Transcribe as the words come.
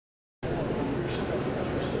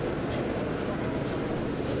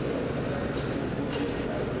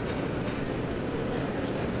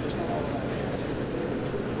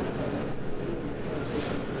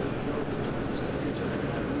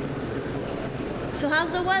So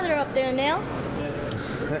how's the weather up there, Nail?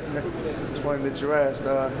 It's funny that you asked.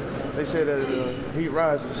 They say that the heat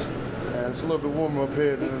rises, and it's a little bit warmer up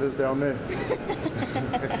here than it is down there.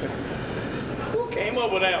 Who came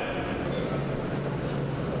up with that one?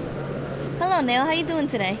 Hello, Nail. How you doing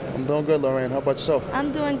today? I'm doing good, Lorraine. How about yourself?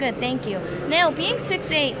 I'm doing good, thank you. Nail, being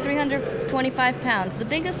 6'8", 325 pounds, the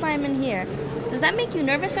biggest lineman here, does that make you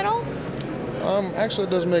nervous at all? Actually,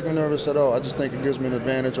 it doesn't make me nervous at all. I just think it gives me an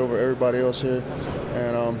advantage over everybody else here,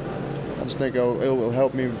 and I just think it will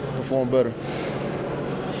help me perform better.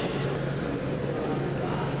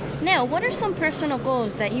 Nail, what are some personal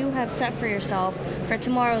goals that you have set for yourself for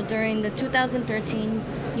tomorrow during the 2013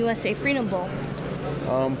 USA Freedom Bowl?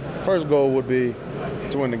 First goal would be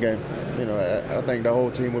to win the game. You know, I think the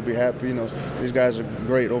whole team would be happy. You know, these guys are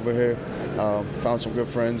great over here. Found some good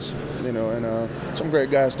friends, you know, and some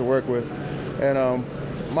great guys to work with. And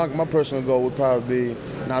my personal goal would probably be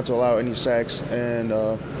not to allow any sacks and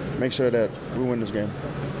make sure that we win this game.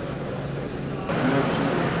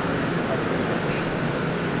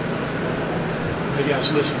 Hey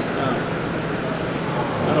guys, listen,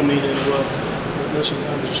 I don't mean to interrupt, but listen,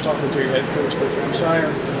 I was just talking to your head coach, Coach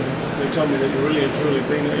Ramsire. They told me that you really and truly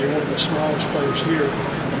being that you're one of the smallest players here,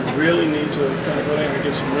 you really need to kind of go down and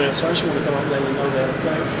get some rest. So I just want to come out and let you know that,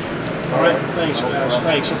 okay? All right, thanks guys,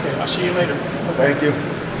 thanks, okay, I'll see you later. Okay. Thank you.